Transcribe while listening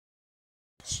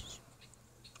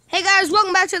Hey guys,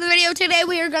 welcome back to the video. Today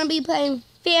we are going to be playing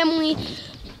Family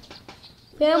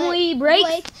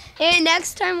Break. And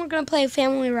next time we're going to play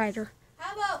Family Rider.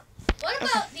 What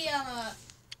about the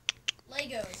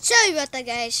Legos? Sorry about that,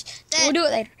 guys. We'll do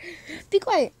it later. Be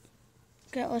quiet.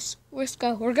 Okay, let's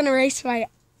go. We're going to race by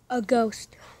a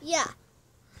ghost. Yeah.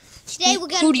 Today we're Who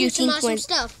going do to you do some think awesome wins?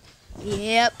 stuff.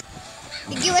 Yep.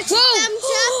 Give us a thumbs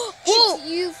up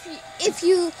if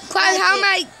you Clive,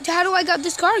 like how do I got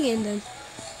this car again then?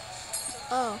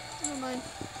 Oh, never mind.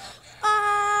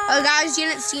 Oh guys, you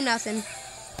didn't see nothing.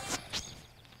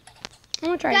 I'm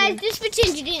going to try Guys, again. just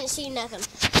pretend you didn't see nothing.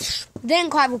 Then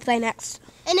Clive will play next.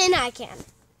 And then I can.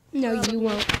 No, you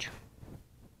won't.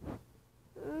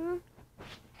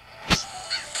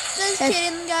 Just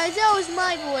kidding, guys. That was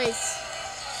my voice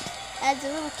as a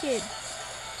little kid.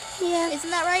 Yeah. Isn't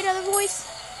that right, other voice?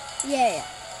 Yeah.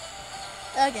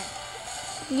 Okay.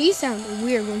 He sounded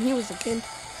weird when he was a kid.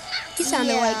 He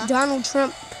sounded Yeah. like Donald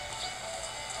Trump.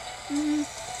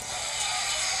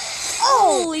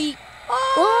 Holy!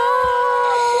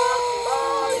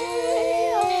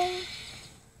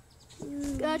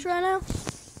 Gotta try now?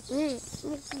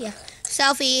 Yeah.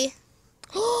 Selfie.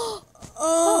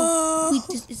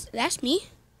 Wait, that's me?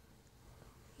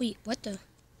 Wait, what the?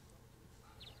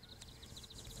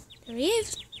 There he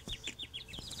is.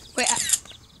 Wait,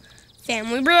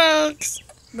 Family Brooks.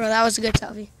 Bro, that was a good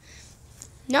selfie.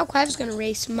 Now Clive's gonna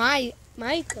race my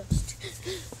ghost.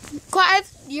 Clive,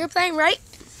 you're playing, right?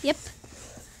 Yep.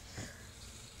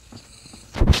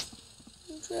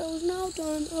 Trail's now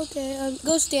done. Okay,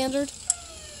 go standard.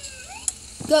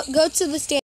 Go to the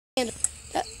standard.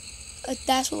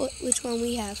 That's which one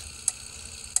we have.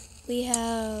 We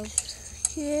have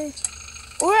here,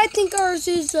 or I think ours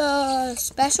is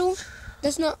special.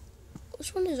 That's not.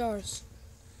 Which one is ours?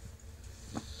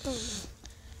 I don't know.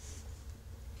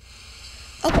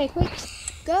 Okay, quick,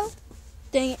 go.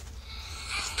 Dang it.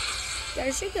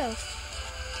 There she goes.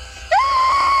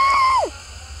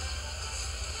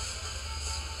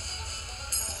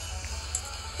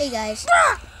 Hey, guys.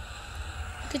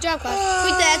 Good job, Clive.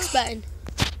 Click the X button.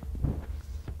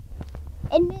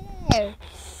 In there.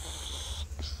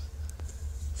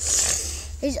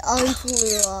 His arm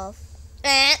flew off.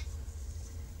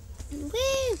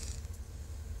 Woo.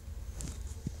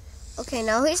 Okay,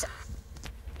 now his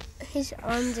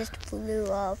arm just flew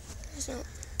off.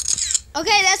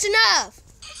 Okay, that's enough.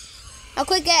 Now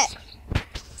quick it.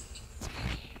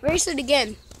 Race it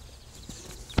again.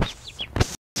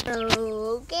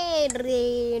 Okay,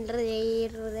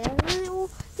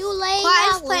 you lay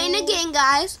Clive's down. playing again,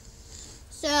 guys.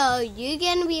 So you're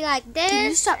gonna be like this. Can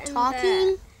you stop and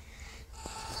talking?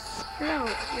 No,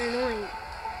 you're annoying.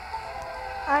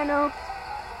 I know.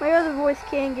 My other voice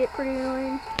can get pretty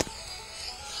annoying.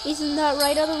 Isn't that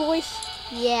right, other voice?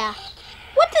 that. Yeah.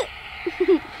 What the?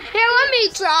 Here, let me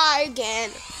try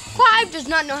again. Clive does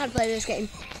not know how to play this game.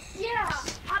 Yeah.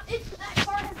 That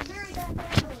car has very bad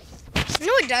handling.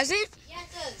 No, it doesn't. Yeah,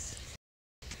 it does.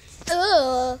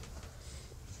 Ugh.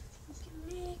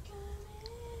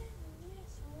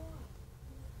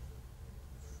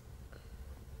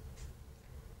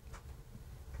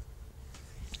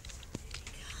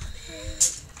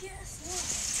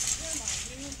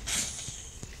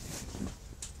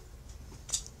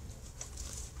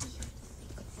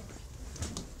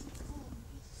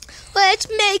 Let's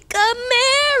make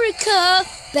America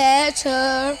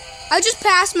better. I just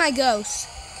passed my ghost.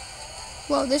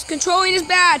 Well, this controlling is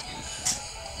bad.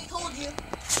 Told you.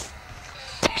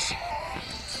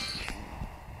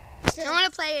 I want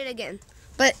to play it again,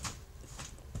 but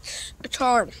it's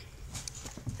hard.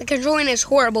 The controlling is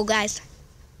horrible, guys.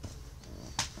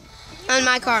 On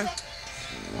my car.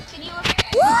 Can you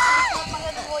my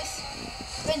other voice?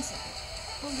 Vincent.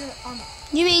 Move your arm up.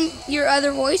 You mean your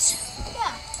other voice?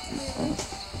 Yeah.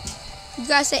 You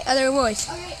gotta say other voice.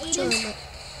 Okay, Aiden.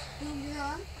 Move your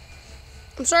arm.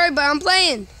 I'm sorry, but I'm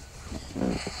playing.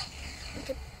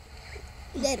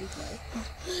 Let him play.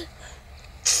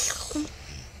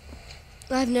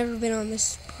 I've never been on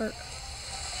this part.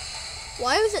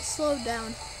 Why was it slowed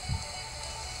down?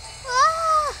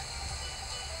 Ah!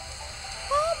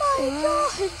 Oh my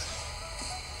god!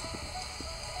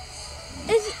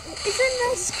 Isn't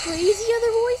this crazy,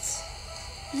 other voice?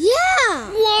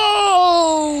 Yeah.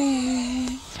 Whoa!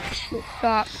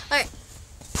 Stop. Alright.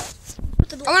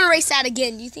 I want to race that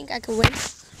again. Do you think I can win?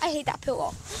 I hate that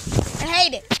pillow. I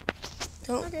hate it.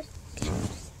 Don't. Okay.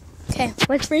 Okay,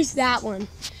 let's race that one.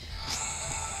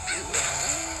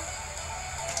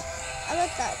 I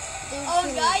like that. Oh,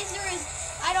 guys,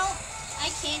 I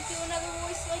can't do another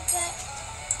voice like that.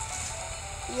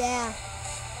 Yeah.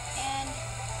 And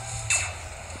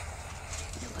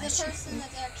the Bless you. person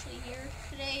that's actually here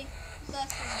today.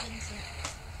 That's Vincent.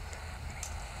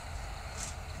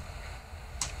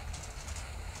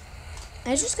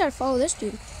 I just gotta follow this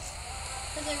dude.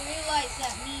 Because I realized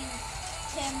that me and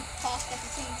Tim talked at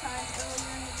the same time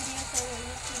earlier in the video, so we're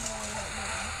listening to that we're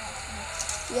going to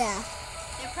talk. Yeah.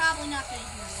 They're probably not going to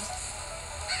hear you.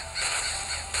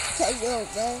 Cause you're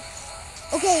bro.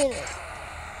 Okay.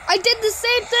 I did the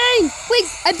same thing. Wait,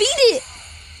 I beat it.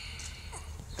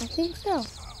 I think so.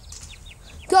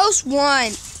 Ghost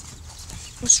won.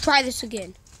 Let's try this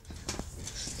again.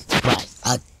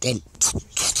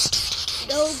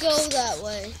 Don't go that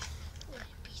way.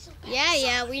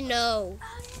 Yeah, we know.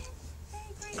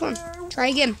 Come on, try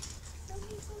again.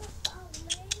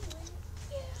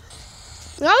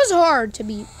 That was hard to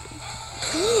beat.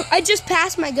 I just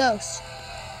passed my ghost.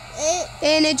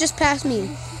 And it just passed me.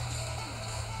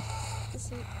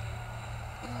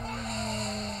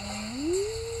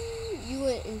 You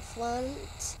went in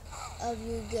front of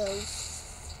your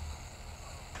ghost.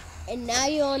 And now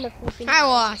you're on the flipping. I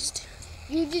lost.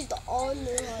 You just on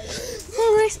the highway.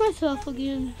 I'll race myself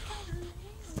again.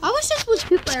 I wish this was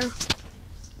two-player.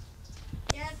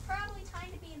 Yeah, it's probably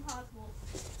kind of be impossible.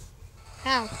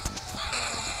 How?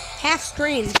 Half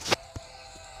screen.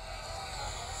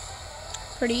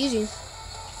 Pretty easy.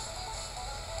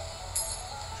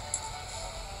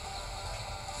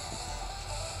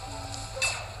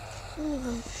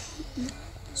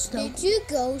 Did you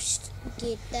ghost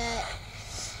get that?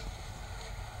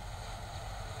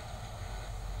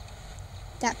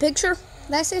 That picture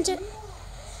that I sent it?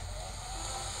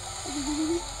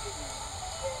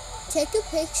 Take a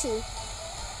picture.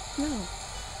 No.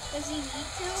 Does he need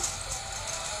to?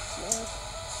 No.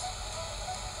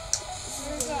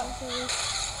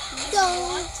 Does Go. he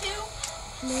want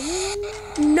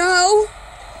to? No.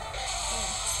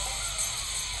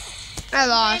 I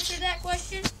lost. Answer that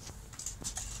question.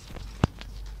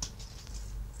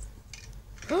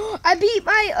 I beat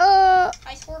my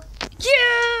High score.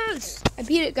 yes! I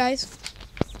beat it, guys.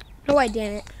 No, I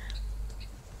didn't.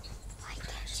 Why can't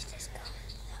you just go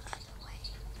the other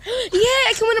way? Yeah,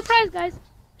 I can win a prize, guys.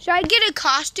 Should I get a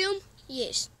costume?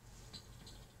 Yes.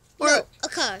 Or No, a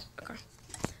car.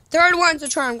 third one's a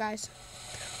charm, guys.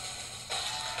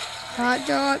 Hot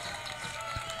dog.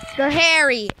 The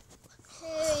Harry.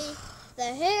 The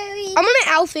Harry. I'm gonna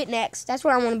outfit next. That's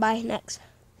what I want to buy next.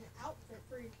 An outfit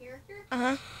for your character?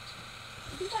 Uh-huh.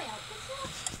 You can buy outfits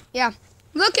now? Yeah.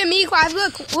 Look at me, Clive.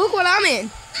 Look what I'm in.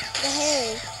 The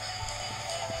Harry.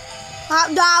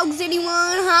 Hot dogs, anyone?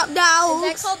 Hot Is dogs.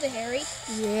 that called the Harry?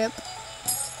 Yep.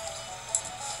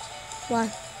 Why?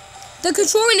 The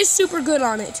controlling is super good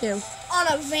on it too. On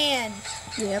a van.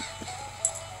 Yep.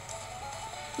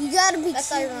 You gotta be. And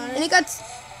That's ironic. it got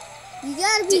You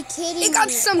gotta be kidding it got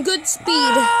me. some good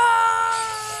speed.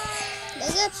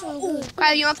 They got some good.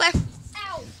 Kyle, you wanna play?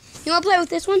 Ow. You wanna play with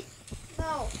this one?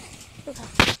 No. I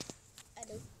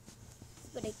do,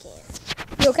 but I can't.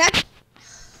 You okay?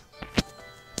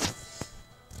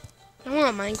 I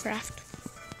want Minecraft.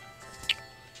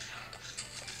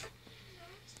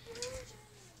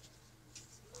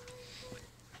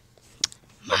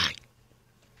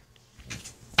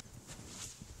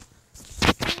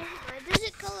 Why does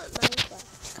it call it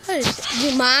Minecraft? Cause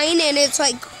you mine and it's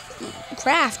like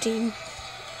crafting.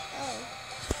 Oh.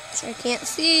 Which I can't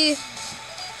see.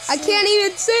 I can't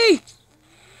even see.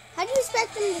 How do you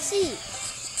expect them to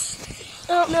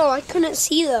see? I don't know. I couldn't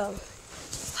see though.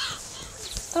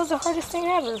 That was the hardest thing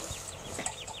ever.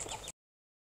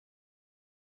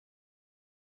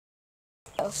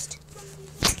 Ghost.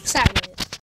 Sideways.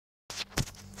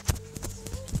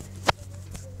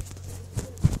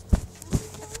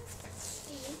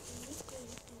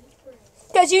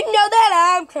 Cause you know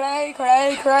that I'm crazy.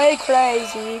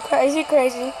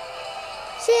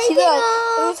 Shake See, it look,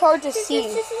 off. it was hard to see.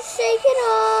 Shake it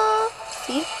off.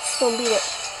 See? Don't beat it.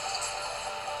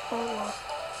 Oh.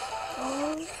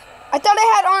 I thought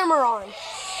I had armor on.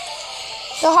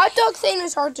 The hot dog thing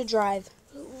is hard to drive.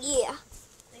 Yeah.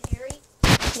 The Harry?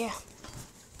 Yeah.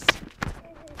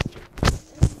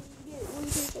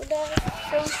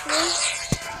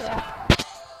 Yeah.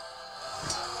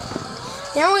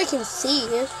 Now I can see.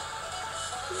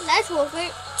 That's worth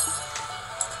it.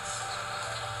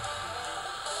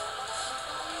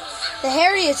 The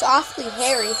Harry is awfully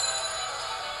hairy.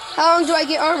 How long do I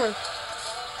get armor?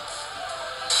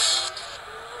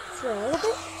 For a little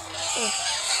bit?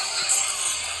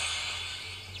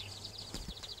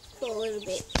 For a little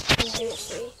bit.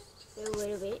 Seriously. For a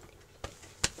little bit.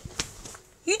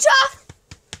 Utah?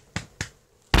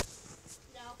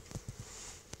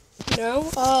 No. No?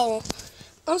 Oh.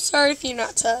 I'm sorry if you're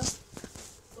not tough.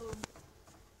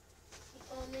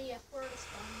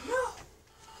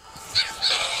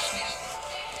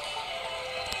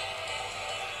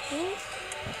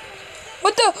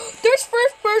 There's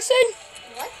first person.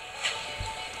 What?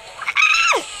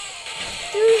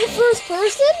 There's a first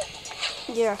person?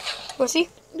 Yeah. Want to see?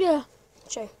 Yeah.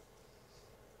 Okay.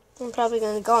 I'm probably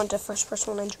going to go into first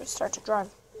person when I start to drive.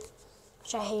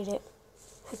 Which I hate it.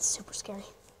 It's super scary.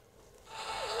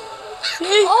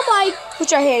 Oh my.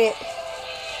 Which I hate it.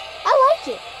 I like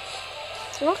it.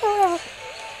 Okay, whatever.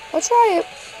 I'll try it.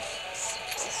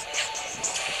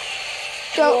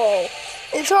 Go. Whoa.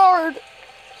 It's hard.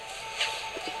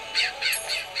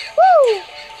 Woo!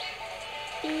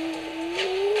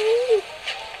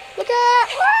 Look at.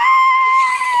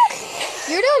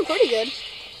 You're doing pretty good.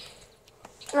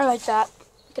 I like that.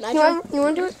 Can I You try?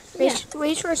 want to do it? Yeah.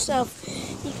 Wait for yourself.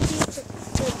 You can see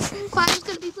it. Clive's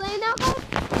gonna be playing now, guys?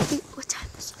 What time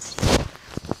is it?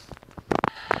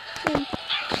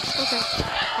 Okay.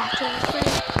 After the break.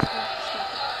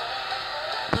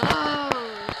 Oh.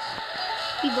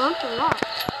 He bumped a lot.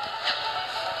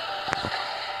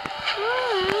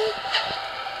 Alright.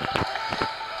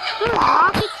 What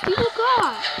rockets do you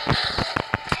got?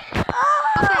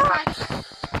 Okay, guys.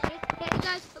 Hey,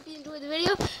 guys. Hope you enjoyed the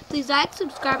video. Please like,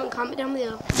 subscribe, and comment down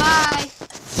below. Bye.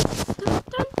 Dun,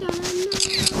 dun, dun, dun.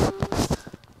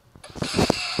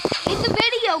 It's a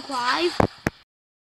video, Clive.